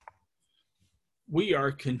we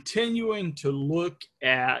are continuing to look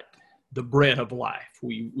at the bread of life.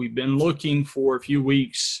 We've been looking for a few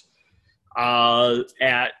weeks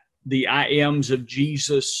at the I ams of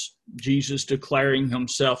Jesus, Jesus declaring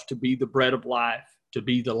himself to be the bread of life, to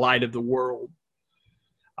be the light of the world,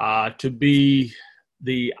 to be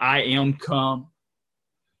the I am come.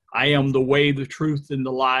 I am the way, the truth, and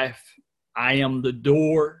the life. I am the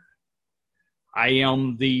door. I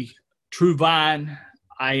am the true vine.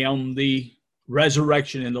 I am the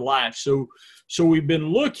resurrection and the life. So we've been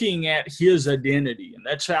looking at his identity, and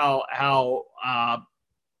that's how I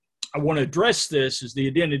want to address this, is the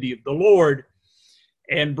identity of the Lord,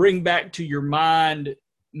 and bring back to your mind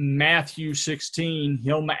Matthew 16,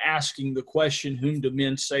 him asking the question, whom do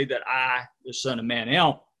men say that I, the Son of Man,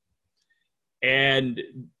 am? And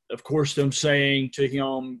of course, them saying to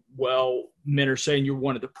him, well, men are saying you're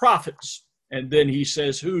one of the prophets. And then he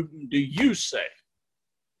says, who do you say?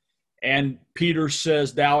 And Peter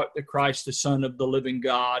says, thou art the Christ, the Son of the living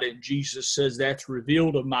God. And Jesus says, that's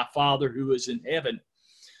revealed of my Father who is in heaven.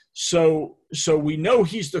 So we know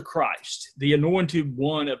he's the Christ, the anointed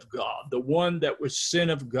one of God, the one that was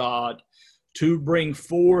sent of God to bring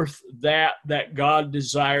forth that God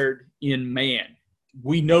desired in man.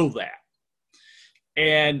 We know that.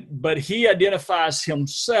 But he identifies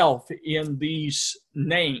himself in these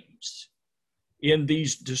names, in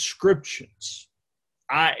these descriptions.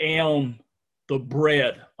 I am the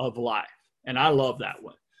bread of life. And I love that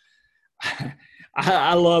one.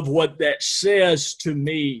 I love what that says to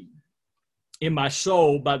me in my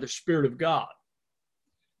soul by the Spirit of God.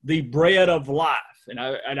 The bread of life. And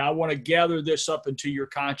I want to gather this up into your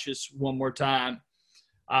conscience one more time,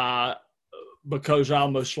 because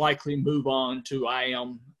I'll most likely move on to I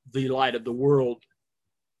am the light of the world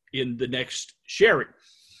in the next sharing.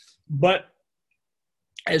 But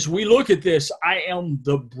as we look at this, I am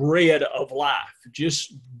the bread of life.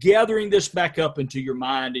 Just gathering this back up into your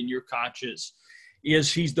mind and your conscience,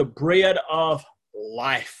 is he's the bread of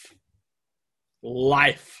life.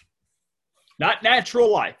 Life. Not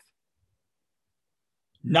natural life.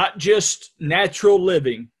 Not just natural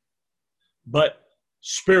living, but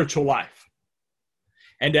spiritual life.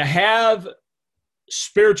 And to have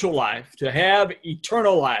spiritual life, to have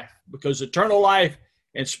eternal life, because eternal life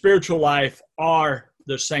and spiritual life are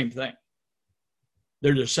the same thing.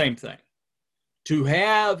 They're the same thing. To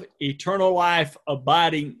have eternal life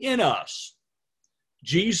abiding in us,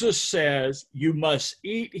 Jesus says you must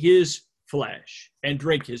eat his flesh and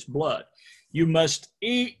drink his blood. You must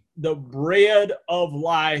eat the bread of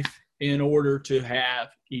life in order to have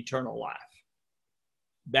eternal life.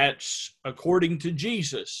 That's, according to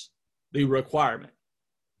Jesus, the requirement.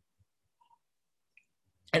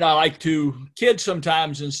 And I like to kid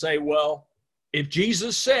sometimes and say, well, if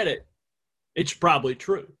Jesus said it, it's probably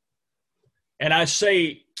true. And I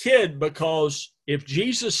say kid because if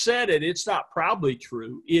Jesus said it, it's not probably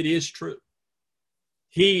true. It is true.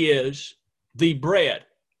 He is the bread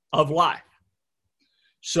of life.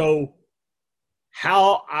 So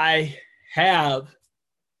how I have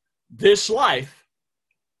this life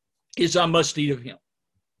is I must eat of him.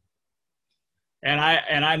 And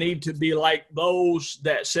I need to be like those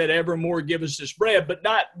that said, evermore give us this bread, but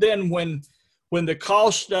not then when the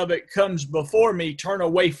cost of it comes before me, turn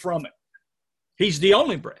away from it. He's the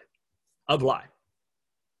only bread of life.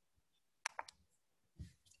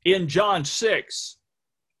 In John 6,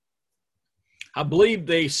 I believe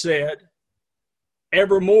they said,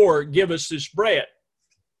 evermore give us this bread.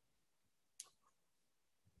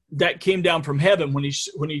 That came down from heaven when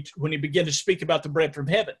he began to speak about the bread from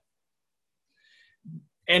heaven.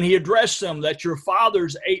 And he addressed them that your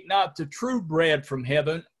fathers ate not the true bread from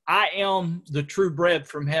heaven. I am the true bread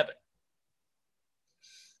from heaven.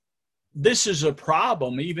 This is a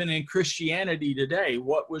problem even in Christianity today.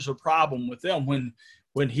 What was a problem with them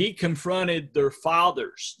when he confronted their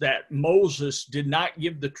fathers that Moses did not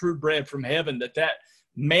give the true bread from heaven, that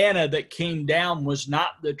manna that came down was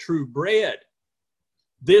not the true bread.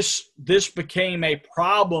 This became a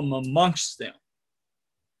problem amongst them.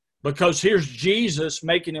 Because here's Jesus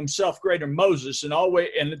making himself greater than Moses, and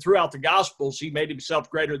throughout the Gospels, he made himself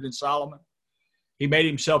greater than Solomon. He made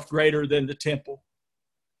himself greater than the temple.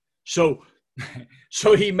 So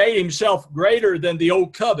he made himself greater than the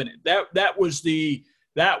old covenant. That was the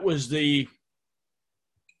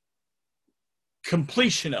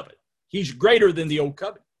completion of it. He's greater than the old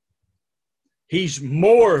covenant. He's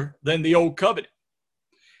more than the old covenant.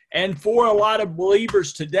 And for a lot of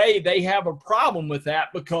believers today, they have a problem with that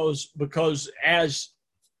because as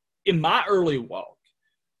in my early walk,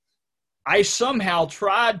 I somehow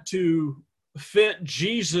tried to fit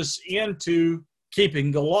Jesus into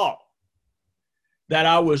keeping the law. that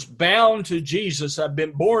I was bound to Jesus. I've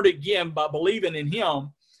been born again by believing in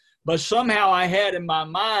him. But somehow I had in my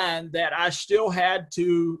mind that I still had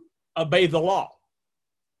to obey the law.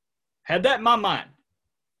 Had that in my mind.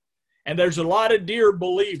 And there's a lot of dear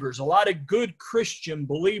believers, a lot of good Christian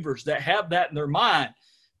believers that have that in their mind.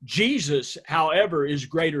 Jesus, however, is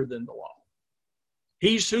greater than the law.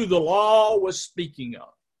 He's who the law was speaking of.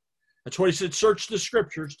 That's what he said, search the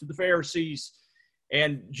scriptures to the Pharisees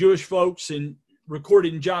and Jewish folks. And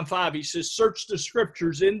recorded in John 5, he says, search the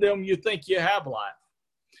scriptures, in them you think you have life.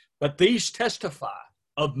 But these testify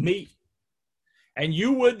of me. And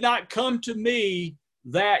you would not come to me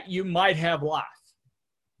that you might have life.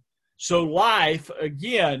 So life,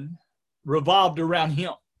 again, revolved around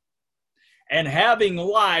him. And having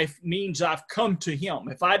life means I've come to him.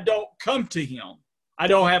 If I don't come to him, I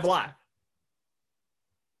don't have life.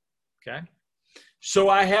 Okay? So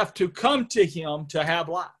I have to come to him to have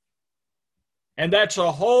life. And that's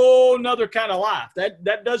a whole nother kind of life.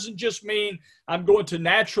 That doesn't just mean I'm going to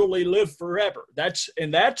naturally live forever. That's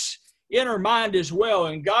in our mind as well.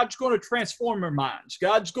 And God's going to transform our minds.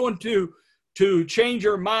 God's going to change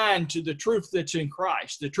our mind to the truth that's in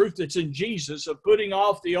Christ, the truth that's in Jesus, of putting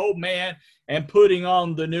off the old man and putting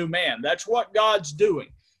on the new man. That's what God's doing.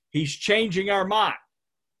 He's changing our mind.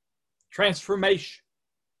 Transformation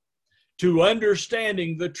to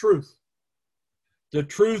understanding the truth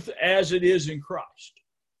as it is in Christ.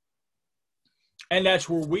 And that's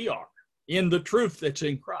where we are, in the truth that's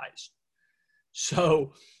in Christ.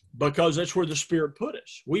 So, because that's where the Spirit put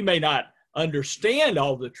us. We may not understand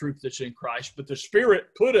all the truth that's in Christ, but the Spirit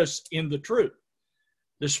put us in the truth.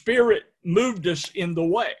 The Spirit moved us in the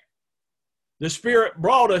way. The Spirit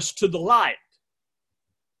brought us to the light.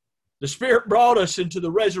 The Spirit brought us into the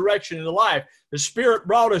resurrection and the life. The Spirit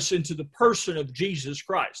brought us into the person of Jesus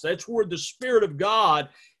Christ. That's where the Spirit of God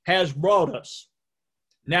has brought us.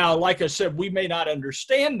 Now, like I said, we may not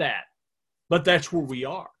understand that, but that's where we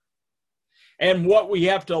are. And what we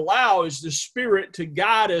have to allow is the Spirit to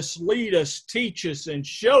guide us, lead us, teach us, and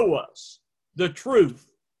show us the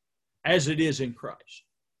truth as it is in Christ.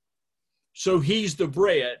 So he's the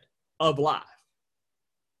bread of life.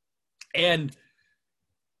 And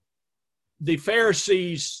the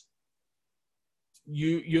Pharisees,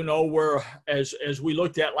 you know, were, as we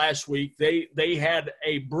looked at last week, they had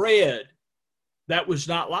a bread that was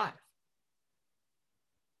not life.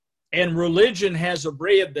 And religion has a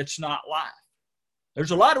bread that's not life.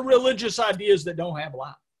 There's a lot of religious ideas that don't have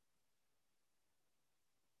life.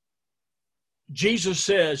 Jesus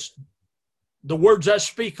says, the words I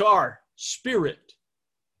speak are spirit,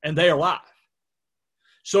 and they are life.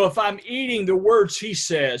 So if I'm eating the words he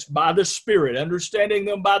says by the Spirit, understanding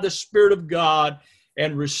them by the Spirit of God,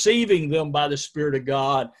 and receiving them by the Spirit of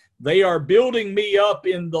God, they are building me up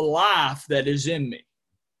in the life that is in me.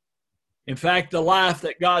 In fact, the life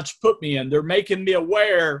that God's put me in. They're making me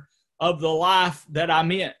aware of the life that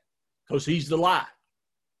I'm in, because he's the life.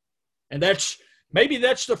 And maybe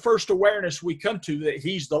that's the first awareness we come to, that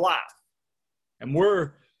he's the life. And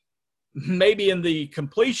we're maybe in the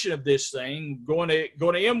completion of this thing going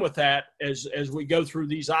to end with that as we go through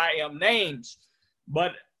these I am names.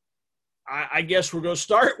 But I guess we're going to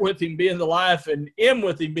start with him being the life and end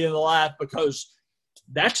with him being the life, because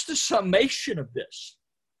that's the summation of this.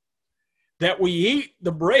 That we eat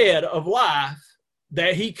the bread of life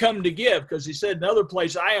that he come to give, because he said in another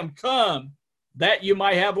place, I am come that you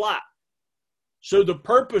might have life. So the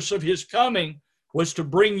purpose of his coming was to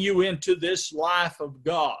bring you into this life of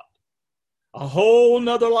God. A whole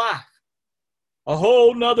nother life, a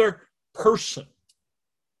whole nother person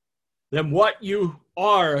than what you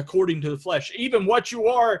are according to the flesh, even what you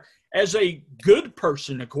are as a good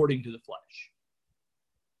person according to the flesh.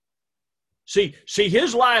 See,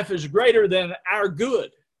 his life is greater than our good.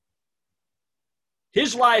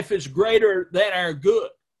 His life is greater than our good.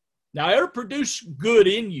 Now, it'll produce good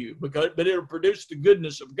in you, but it'll produce the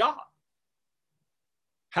goodness of God.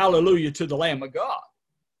 Hallelujah to the Lamb of God.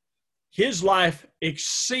 His life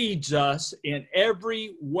exceeds us in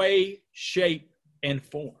every way, shape, and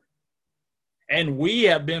form. And we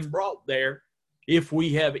have been brought there if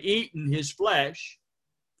we have eaten his flesh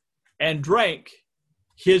and drank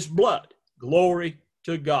his blood. Glory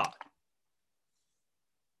to God.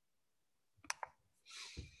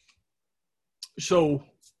 So,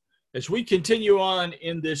 as we continue on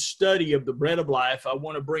in this study of the bread of life, I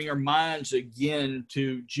want to bring our minds again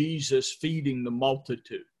to Jesus feeding the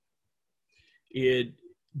multitude. I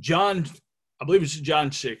believe it's John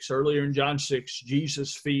 6. Earlier in John 6,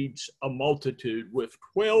 Jesus feeds a multitude with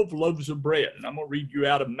 12 loaves of bread. And I'm going to read you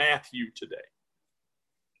out of Matthew today.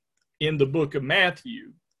 In the book of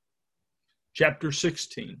Matthew, chapter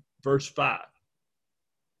 16, verse 5.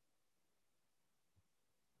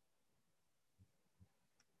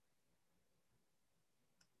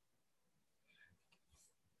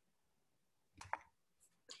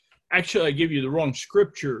 Actually, I give you the wrong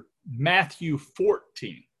scripture. Matthew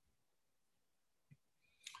 14.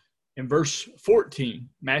 In verse 14,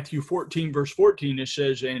 Matthew 14, verse 14, it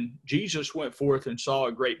says, "And Jesus went forth and saw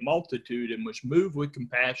a great multitude and was moved with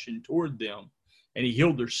compassion toward them, and he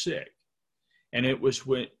healed their sick. And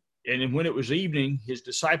when it was evening, his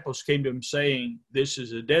disciples came to him, saying, This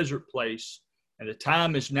is a desert place, and the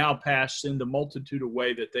time is now past. Send the multitude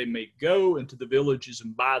away, that they may go into the villages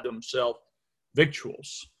and buy themselves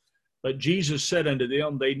victuals. But Jesus said unto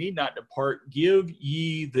them, They need not depart. Give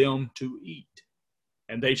ye them to eat.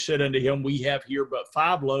 And they said unto him, We have here but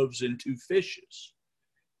 5 loaves and 2 fishes.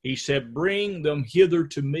 He said, Bring them hither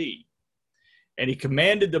to me. And he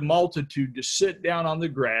commanded the multitude to sit down on the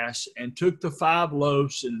grass, and took the 5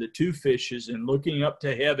 loaves and the 2 fishes, and looking up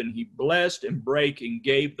to heaven, he blessed and brake and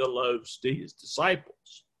gave the loaves to his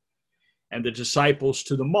disciples, and the disciples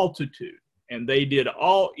to the multitude. And they did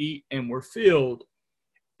all eat and were filled.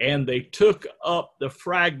 And they took up the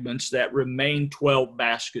fragments that remained, 12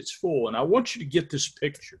 baskets full." And I want you to get this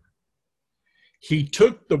picture. He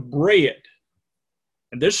took the bread,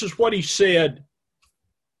 and this is what he said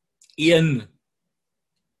in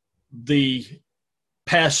the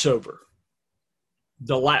Passover,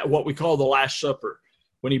 what we call the Last Supper,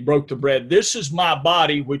 when he broke the bread. "This is my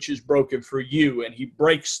body, which is broken for you." And he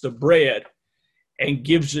breaks the bread and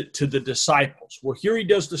gives it to the disciples. Well, here he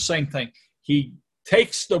does the same thing. He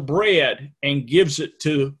takes the bread and gives it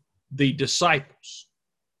to the disciples.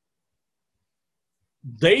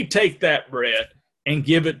 They take that bread and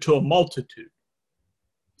give it to a multitude.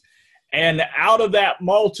 And out of that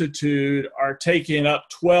multitude are taking up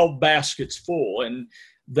 12 baskets full. And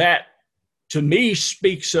that, to me,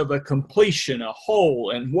 speaks of a completion, a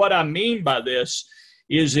whole. And what I mean by this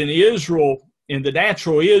is, in Israel, in the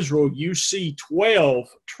natural Israel, you see 12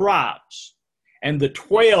 tribes. And the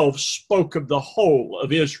 12 spoke of the whole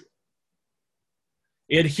of Israel.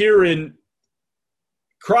 Here in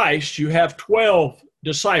Christ, you have 12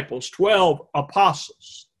 disciples, 12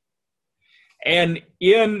 apostles. And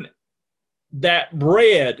in that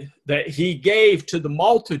bread that he gave to the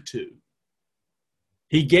multitude,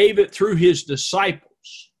 he gave it through his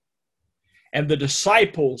disciples. And the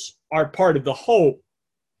disciples are part of the whole.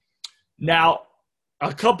 Now,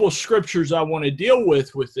 a couple of scriptures I want to deal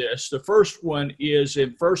with this. The first one is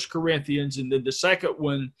in 1 Corinthians, and then the second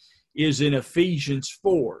one is in Ephesians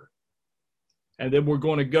 4. And then we're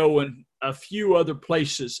going to go in a few other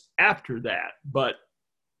places after that. But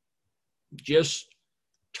just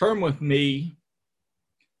turn with me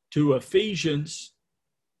to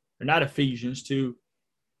to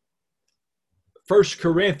 1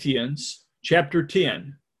 Corinthians chapter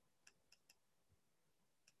 10.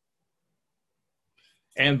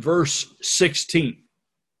 And verse 16.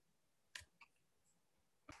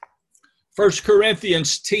 1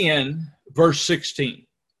 Corinthians 10, verse 16.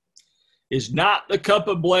 "Is not the cup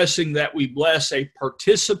of blessing that we bless a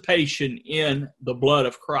participation in the blood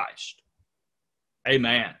of Christ?"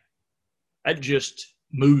 Amen. That just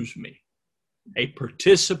moves me. A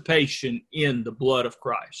participation in the blood of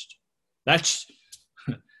Christ. That's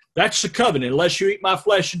the covenant. "Unless you eat my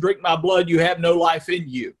flesh and drink my blood, you have no life in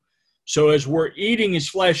you." So as we're eating his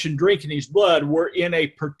flesh and drinking his blood, we're in a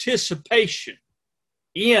participation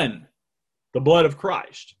in the blood of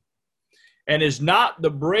Christ. "And is not the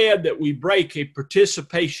bread that we break a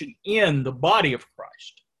participation in the body of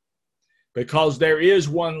Christ? Because there is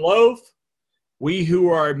one loaf, we who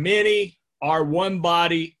are many are one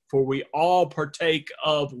body, for we all partake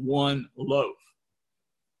of one loaf.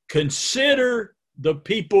 Consider the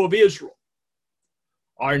people of Israel.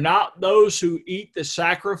 Are not those who eat the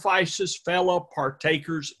sacrifices fellow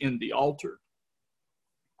partakers in the altar?"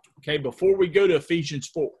 Okay, before we go to Ephesians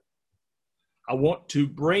 4, I want to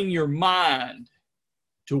bring your mind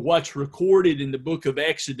to what's recorded in the book of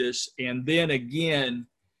Exodus, and then again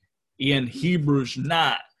in Hebrews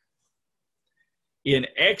 9. In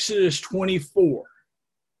Exodus 24,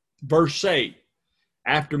 verse 8,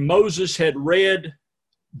 after Moses had read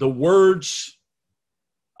the words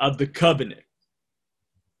of the covenant,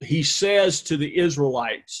 he says to the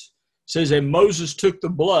Israelites, "And Moses took the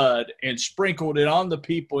blood and sprinkled it on the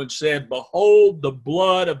people and said, Behold the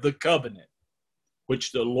blood of the covenant,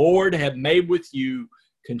 which the Lord had made with you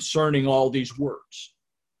concerning all these words."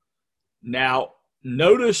 Now,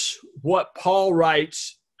 notice what Paul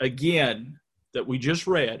writes again that we just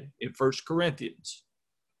read in 1 Corinthians.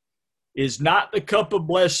 Is not the cup of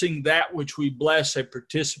blessing that which we bless a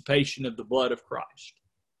participation of the blood of Christ?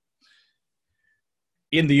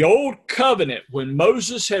 In the old covenant, when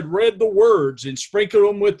Moses had read the words and sprinkled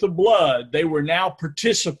them with the blood, they were now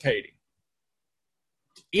participating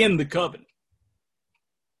in the covenant.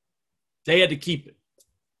 They had to keep it.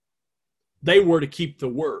 They were to keep the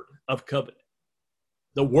word of covenant,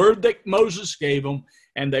 the word that Moses gave them,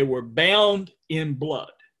 and they were bound in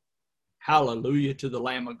blood. Hallelujah to the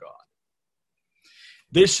Lamb of God.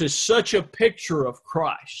 This is such a picture of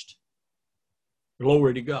Christ.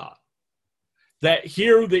 Glory to God. That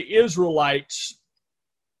here the Israelites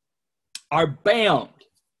are bound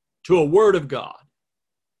to a word of God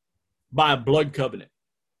by a blood covenant.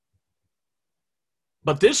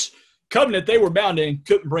 But this covenant they were bound in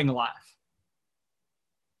couldn't bring life.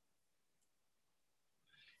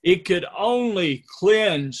 It could only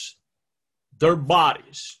cleanse their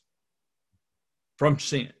bodies from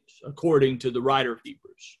sins, according to the writer of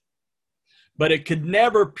Hebrews. But it could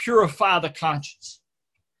never purify the conscience.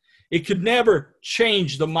 It could never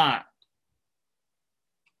change the mind.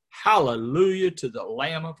 Hallelujah to the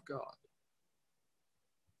Lamb of God.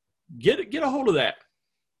 Get a hold of that.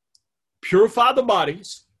 Purify the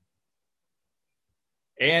bodies.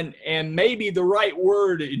 And maybe the right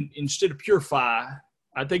word instead of purify,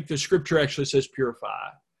 I think the scripture actually says purify.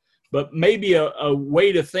 But maybe a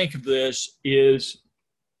way to think of this is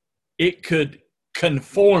it could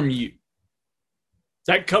conform you.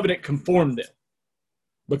 That covenant conformed them.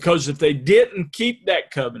 Because if they didn't keep that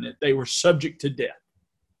covenant, they were subject to death.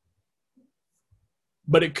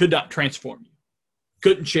 But it could not transform you.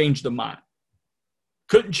 Couldn't change the mind.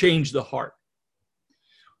 Couldn't change the heart.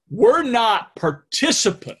 We're not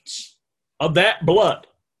participants of that blood.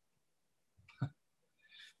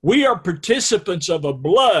 We are participants of a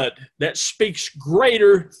blood that speaks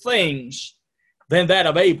greater things than that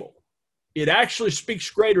of Abel. It actually speaks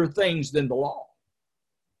greater things than the law.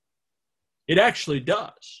 It actually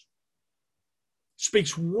does.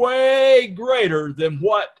 Speaks way greater than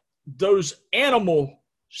what those animal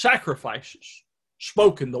sacrifices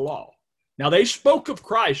spoke in the law. Now, they spoke of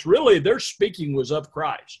Christ. Really, their speaking was of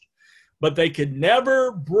Christ. But they could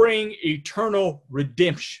never bring eternal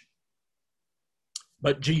redemption.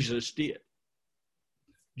 But Jesus did.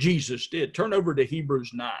 Jesus did. Turn over to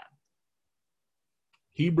Hebrews 9.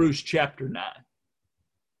 Hebrews chapter 9.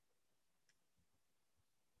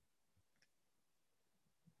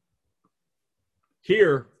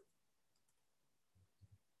 Here,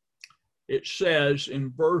 it says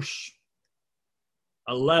in verse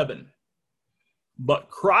 11, but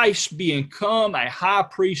Christ being come a high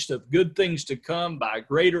priest of good things to come by a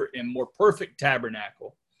greater and more perfect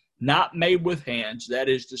tabernacle, not made with hands, that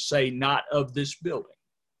is to say, not of this building,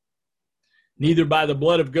 neither by the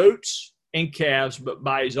blood of goats and calves, but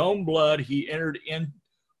by his own blood he entered in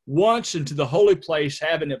once into the holy place,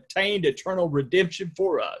 having obtained eternal redemption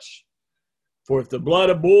for us. For if the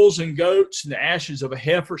blood of bulls and goats and the ashes of a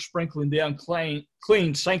heifer sprinkling the unclean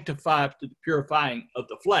sanctify to the purifying of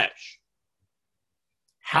the flesh,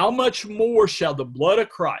 how much more shall the blood of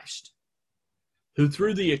Christ, who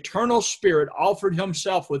through the eternal Spirit offered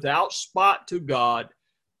himself without spot to God,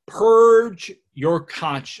 purge your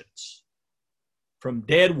conscience from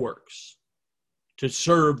dead works to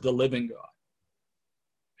serve the living God.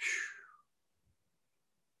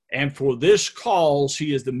 And for this cause,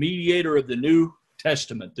 he is the mediator of the New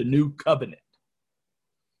Testament, the New Covenant,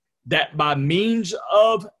 that by means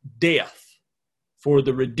of death, for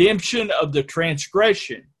the redemption of the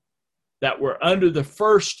transgression that were under the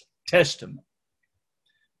first testament,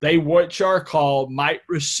 they which are called might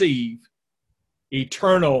receive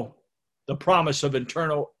the promise of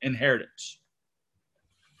eternal inheritance.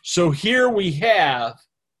 So here we have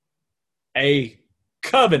a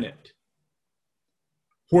covenant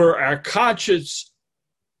where our conscience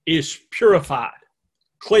is purified,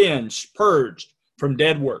 cleansed, purged from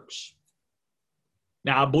dead works.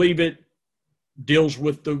 Now, I believe it deals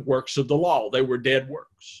with the works of the law. They were dead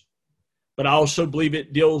works. But I also believe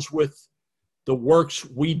it deals with the works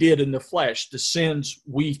we did in the flesh, the sins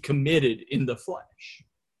we committed in the flesh.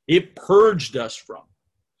 It purged us from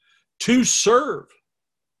to serve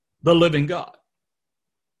the living God.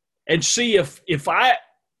 And see, if I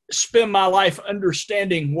spend my life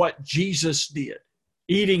understanding what Jesus did,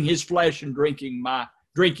 eating his flesh and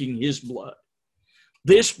drinking his blood,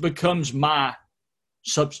 this becomes my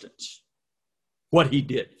substance, what he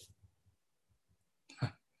did.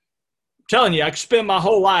 I'm telling you, I could spend my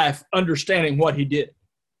whole life understanding what he did.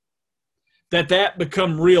 That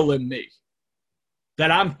become real in me.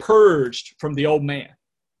 That I'm purged from the old man.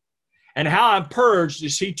 And how I'm purged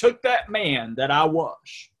is he took that man that I was,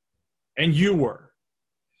 and you were.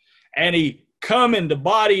 And he come in the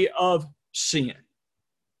body of sin,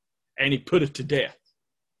 and he put it to death,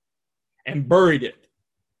 and buried it,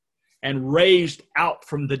 and raised out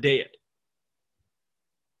from the dead,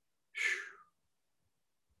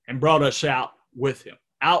 and brought us out with him,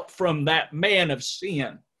 out from that man of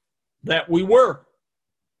sin that we were.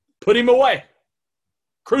 Put him away,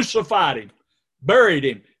 crucified him, buried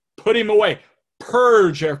him, put him away,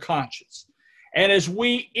 purge our conscience. And as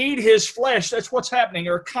we eat his flesh, that's what's happening.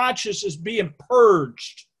 Our conscience is being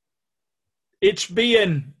purged. It's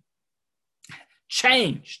being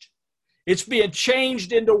changed. It's being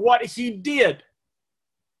changed into what he did.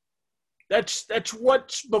 That's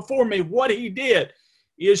what's before me. What he did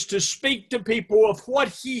is to speak to people of what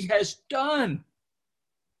he has done.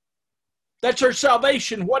 That's our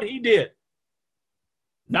salvation, what he did.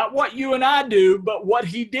 Not what you and I do, but what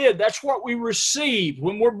he did. That's what we receive.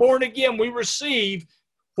 When we're born again, we receive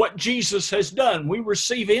what Jesus has done. We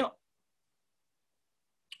receive him.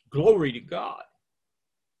 Glory to God.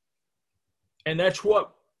 And that's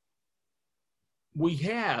what we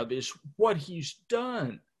have, is what he's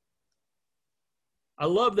done. I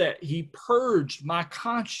love that. He purged my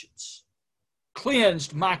conscience,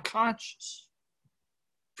 cleansed my conscience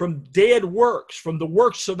from dead works, from the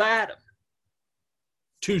works of Adam,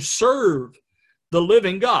 to serve the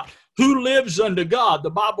living God. Who lives unto God? The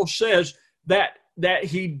Bible says that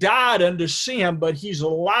he died unto sin, but he's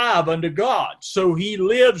alive unto God. So he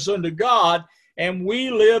lives unto God, and we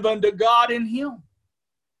live unto God in him.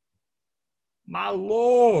 My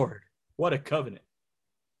Lord, what a covenant.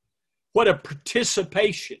 What a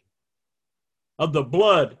participation of the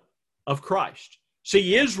blood of Christ.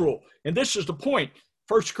 See, Israel, and this is the point,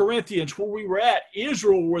 1 Corinthians, where we were at,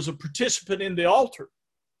 Israel was a participant in the altar.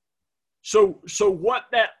 So what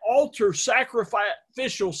that altar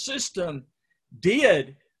sacrificial system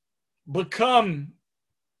did become,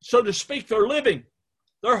 so to speak, their living.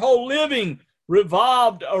 Their whole living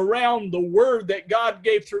revolved around the word that God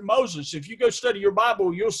gave through Moses. If you go study your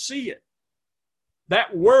Bible, you'll see it.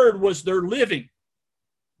 That word was their living.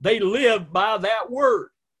 They lived by that word.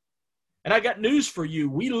 And I got news for you.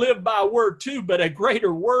 We live by a word too, but a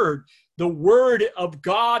greater word, the word of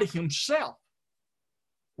God himself.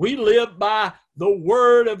 We live by the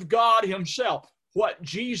word of God himself. What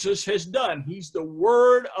Jesus has done. He's the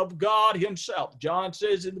word of God himself. John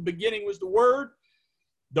says in the beginning was the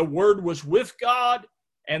word was with God,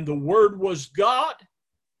 and the word was God.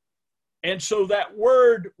 And so that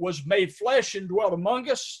word was made flesh and dwelt among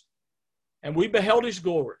us, and we beheld his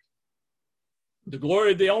glory. The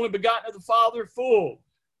glory of the only begotten of the Father, full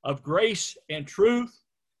of grace and truth.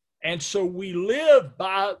 And so we live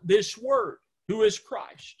by this word, who is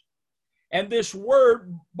Christ. And this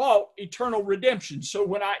word bought eternal redemption. So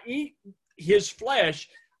when I eat his flesh,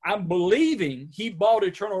 I'm believing he bought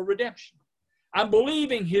eternal redemption. I'm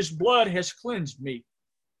believing his blood has cleansed me.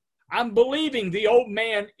 I'm believing the old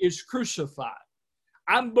man is crucified.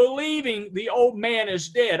 I'm believing the old man is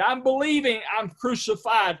dead. I'm believing I'm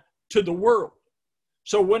crucified to the world.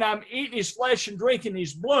 So when I'm eating his flesh and drinking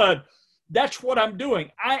his blood, that's what I'm doing.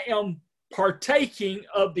 I am partaking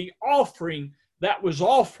of the offering that was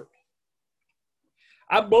offered.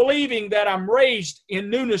 I'm believing that I'm raised in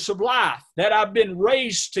newness of life, that I've been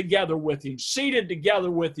raised together with him, seated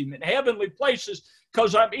together with him in heavenly places,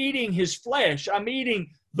 because I'm eating his flesh. I'm eating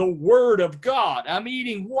the word of God. I'm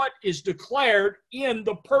eating what is declared in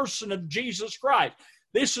the person of Jesus Christ.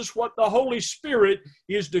 This is what the Holy Spirit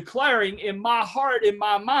is declaring in my heart, in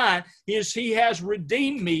my mind, is he has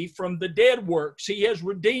redeemed me from the dead works. He has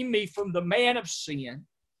redeemed me from the man of sin,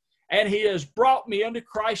 and he has brought me unto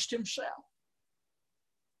Christ himself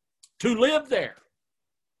to live there.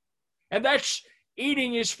 And that's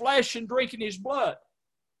eating his flesh and drinking his blood.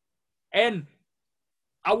 And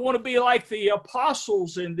I want to be like the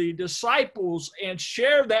apostles and the disciples and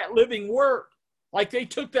share that living word. Like they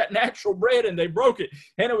took that natural bread and they broke it.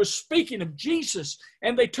 And it was speaking of Jesus.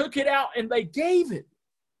 And they took it out and they gave it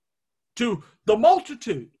to the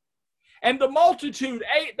multitude. And the multitude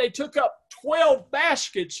ate. They took up 12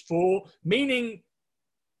 baskets full, meaning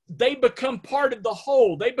they become part of the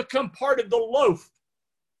whole. They become part of the loaf.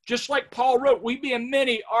 Just like Paul wrote, we being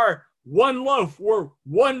many are one loaf. We're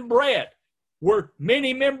one bread. We're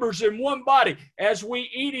many members in one body. As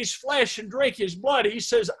we eat his flesh and drink his blood, he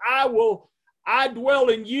says, I dwell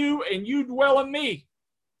in you and you dwell in me.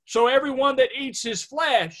 So everyone that eats his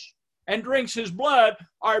flesh and drinks his blood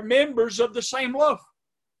are members of the same loaf.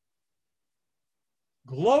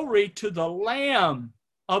 Glory to the Lamb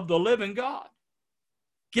of the living God.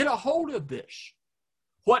 Get a hold of this.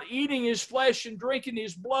 What eating his flesh and drinking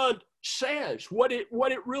his blood says, what it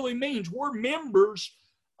really means. We're members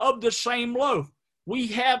of the same loaf. We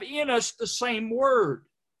have in us the same word.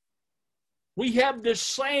 We have the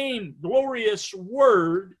same glorious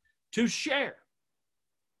word to share,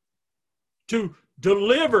 to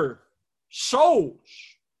deliver souls.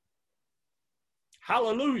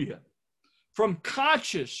 Hallelujah. From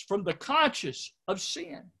the conscious of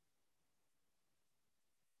sin.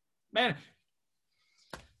 Man,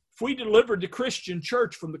 if we delivered the Christian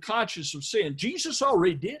church from the conscience of sin, Jesus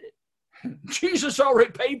already did it. Jesus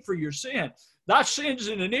already paid for your sin. Thy sins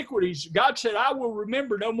and iniquities, God said, I will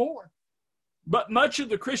remember no more. But much of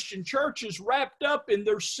the Christian church is wrapped up in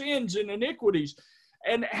their sins and iniquities.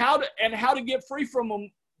 And how to get free from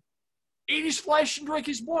them. Eat his flesh and drink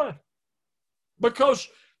his blood. Because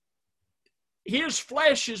his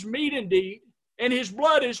flesh is meat indeed, and his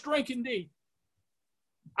blood is drink indeed.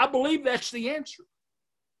 I believe that's the answer.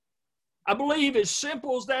 I believe, as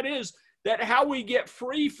simple as that is, that how we get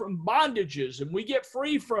free from bondages and we get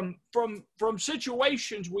free from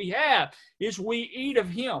situations we have is we eat of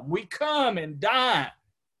him. We come and dine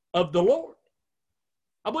of the Lord.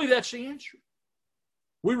 I believe that's the answer.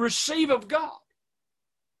 We receive of God.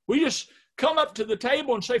 We just come up to the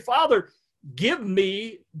table and say, Father, give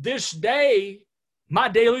me this day my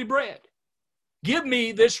daily bread. Give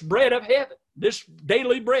me this bread of heaven, this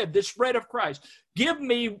daily bread, this bread of Christ. Give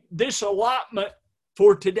me this allotment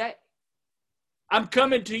for today. I'm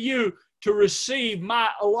coming to you to receive my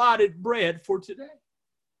allotted bread for today.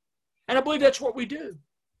 And I believe that's what we do.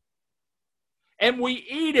 And we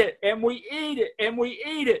eat it, and we eat it, and we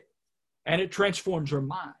eat it. And it transforms our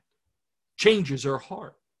mind, changes our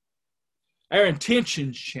heart. Our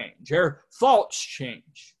intentions change. Our thoughts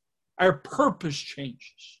change. Our purpose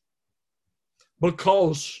changes.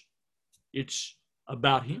 Because it's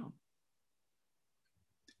about him.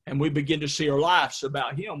 And we begin to see our lives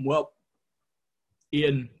about him. Well,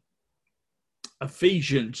 in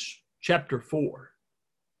Ephesians chapter 4,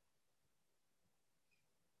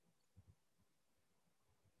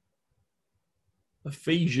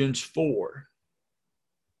 Ephesians 4.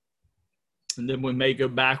 And then we may go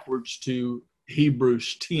backwards to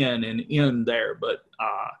Hebrews 10 and end there. But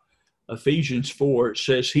Ephesians 4, it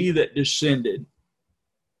says, he that descended.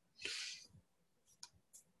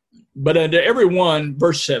 But unto every one,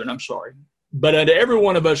 verse 7, I'm sorry. But unto every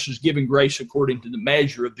one of us is given grace according to the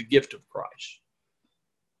measure of the gift of Christ.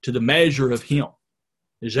 To the measure of him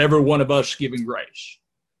is every one of us given grace.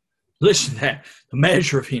 Listen to that, the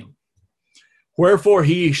measure of him. Wherefore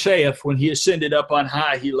he saith, when he ascended up on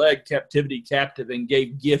high, he led captivity captive and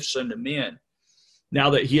gave gifts unto men. Now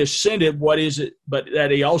that he ascended, what is it? But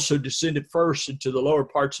that he also descended first into the lower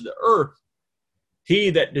parts of the earth. He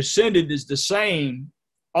that descended is the same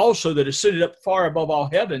also that ascended up far above all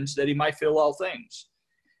heavens, that he might fill all things.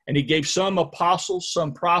 And he gave some apostles,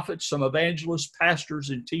 some prophets, some evangelists, pastors,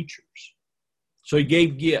 and teachers. So he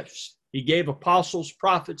gave gifts. He gave apostles,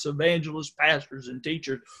 prophets, evangelists, pastors, and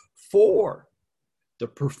teachers for the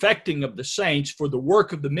perfecting of the saints, for the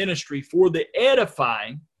work of the ministry, for the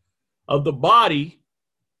edifying of the body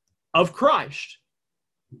of Christ,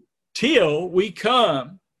 till we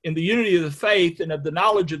come in the unity of the faith and of the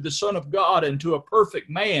knowledge of the Son of God, unto a perfect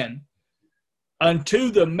man, unto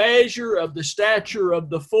the measure of the stature of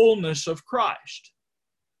the fullness of Christ.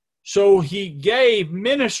 So he gave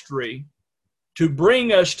ministry to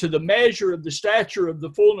bring us to the measure of the stature of the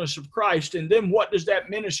fullness of Christ. And then what does that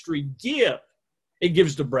ministry give? It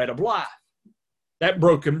gives the bread of life, that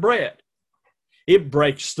broken bread. It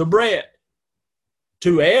breaks the bread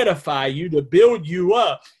to edify you, to build you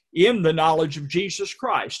up in the knowledge of Jesus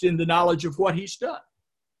Christ, in the knowledge of what he's done.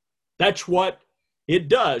 That's what it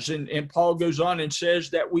does. And Paul goes on and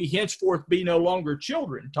says that we henceforth be no longer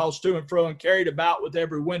children, tossed to and fro and carried about with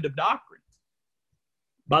every wind of doctrine,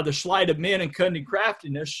 by the sleight of men and cunning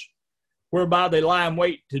craftiness, whereby they lie in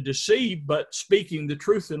wait to deceive, but speaking the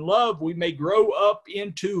truth in love, we may grow up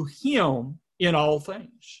into him in all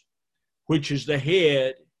things, which is the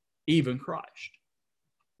head, even Christ.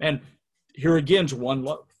 And here again is one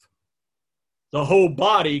loaf. The whole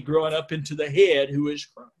body growing up into the head, who is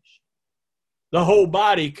Christ. The whole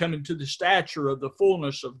body coming to the stature of the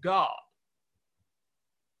fullness of God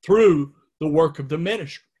through the work of the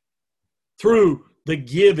ministry, through the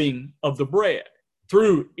giving of the bread,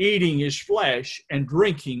 through eating his flesh and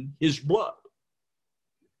drinking his blood.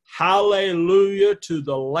 Hallelujah to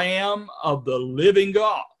the Lamb of the living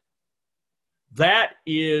God. That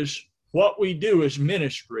is what we do as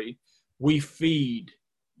ministry. We feed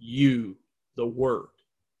you the word,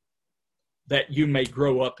 that you may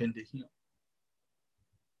grow up into him.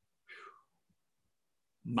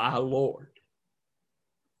 My Lord,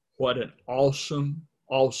 What an awesome,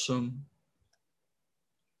 awesome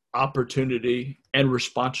opportunity and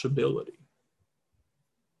responsibility.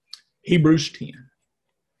 Hebrews 10.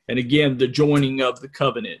 And again, the joining of the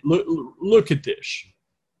covenant. Look at this.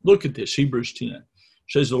 Look at this, Hebrews 10. It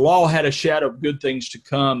says, the law had a shadow of good things to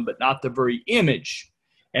come, but not the very image.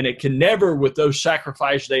 And it can never, with those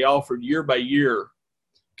sacrifices they offered year by year,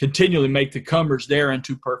 continually make the comers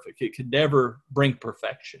thereunto perfect. It could never bring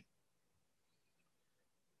perfection.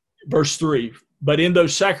 Verse 3, but in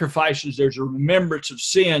those sacrifices, there's a remembrance of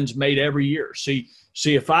sins made every year. See,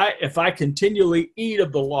 if I continually eat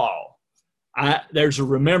of the law, there's a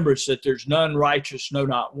remembrance that there's none righteous, no,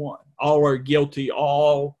 not one. All are guilty,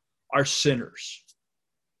 all are sinners.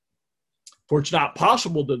 For it's not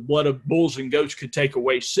possible that the blood of bulls and goats could take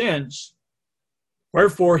away sins.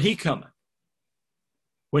 Wherefore he cometh.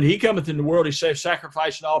 When he cometh in the world, he saith,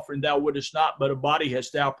 sacrifice and offering thou wouldest not, but a body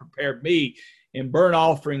hast thou prepared me. In burnt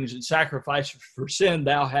offerings and sacrifices for sin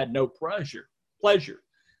thou had no pleasure.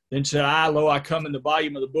 Then said I, lo, I come in the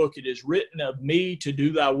volume of the book. It is written of me to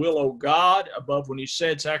do thy will, O God. Above when he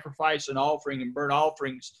said, sacrifice and offering and burnt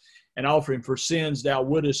offerings and offering for sins thou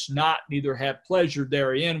wouldest not, neither have pleasure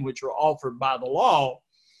therein, which are offered by the law.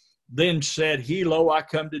 Then said he, lo, I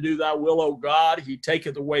come to do thy will, O God. He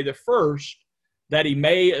taketh away the first, that he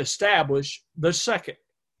may establish the second.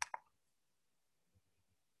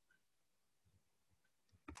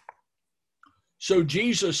 So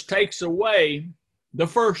Jesus takes away the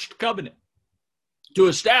first covenant to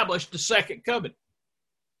establish the second covenant.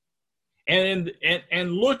 And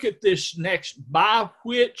look at this next, by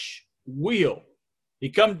which will. He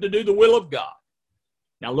comes to do the will of God.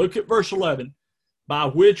 Now look at verse 11. By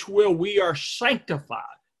which will we are sanctified.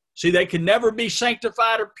 See, they can never be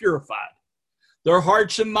sanctified or purified. Their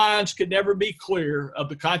hearts and minds could never be clear of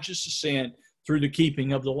the conscience of sin through the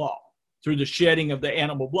keeping of the law, through the shedding of the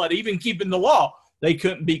animal blood. Even keeping the law, they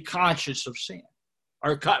couldn't be conscious of sin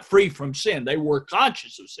or free from sin. They were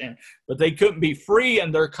conscious of sin, but they couldn't be free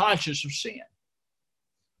and they're conscious of sin.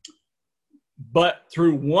 But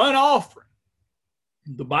through one offering,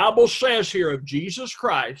 the Bible says here of Jesus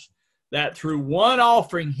Christ that through one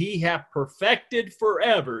offering he hath perfected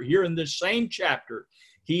forever. Here in this same chapter,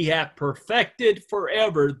 he hath perfected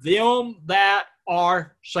forever them that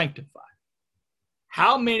are sanctified.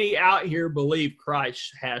 How many out here believe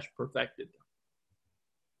Christ has perfected them?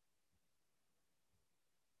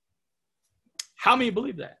 How many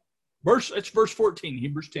believe that? It's verse 14,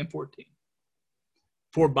 Hebrews 10:14.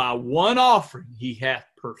 For by one offering he hath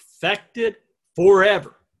perfected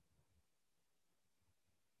forever.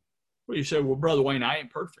 Well, you say, well, Brother Wayne, I ain't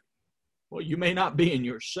perfect. Well, you may not be in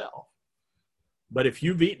yourself. But if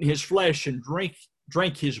you've eaten his flesh and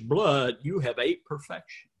drank his blood, you have ate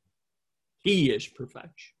perfection. He is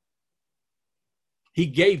perfection. He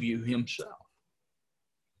gave you himself.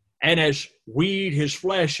 And as we eat his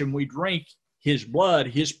flesh and we drink his blood,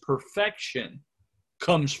 his perfection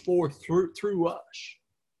comes forth through us.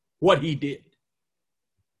 What he did.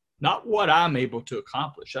 Not what I'm able to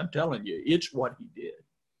accomplish. I'm telling you, it's what he did.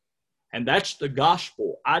 And that's the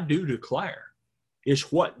gospel I do declare.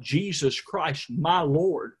 Is what Jesus Christ, my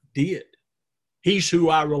Lord, did. He's who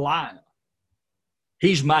I rely on.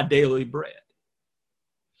 He's my daily bread.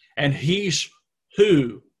 And he's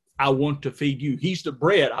who I want to feed you. He's the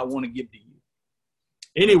bread I want to give to you.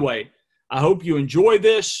 Anyway, I hope you enjoy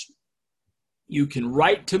this. You can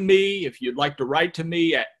write to me if you'd like to write to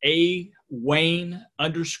me at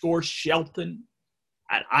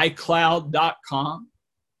awayne_shelton@icloud.com.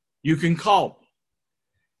 You can call me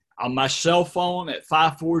on my cell phone at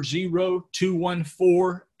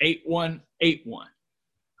 540-214-8181.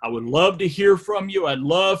 I would love to hear from you. I'd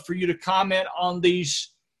love for you to comment on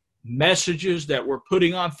these messages that we're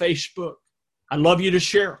putting on Facebook. I'd love you to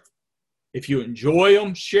share them. If you enjoy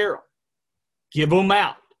them, share them. Give them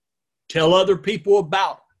out. Tell other people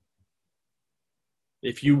about them.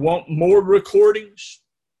 If you want more recordings,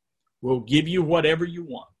 we'll give you whatever you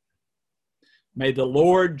want. May the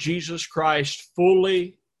Lord Jesus Christ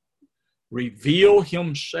fully reveal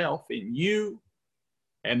himself in you,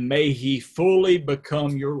 and may he fully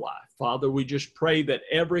become your life. Father, we just pray that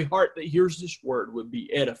every heart that hears this word would be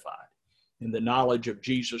edified in the knowledge of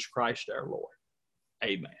Jesus Christ our Lord.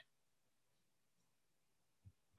 Amen.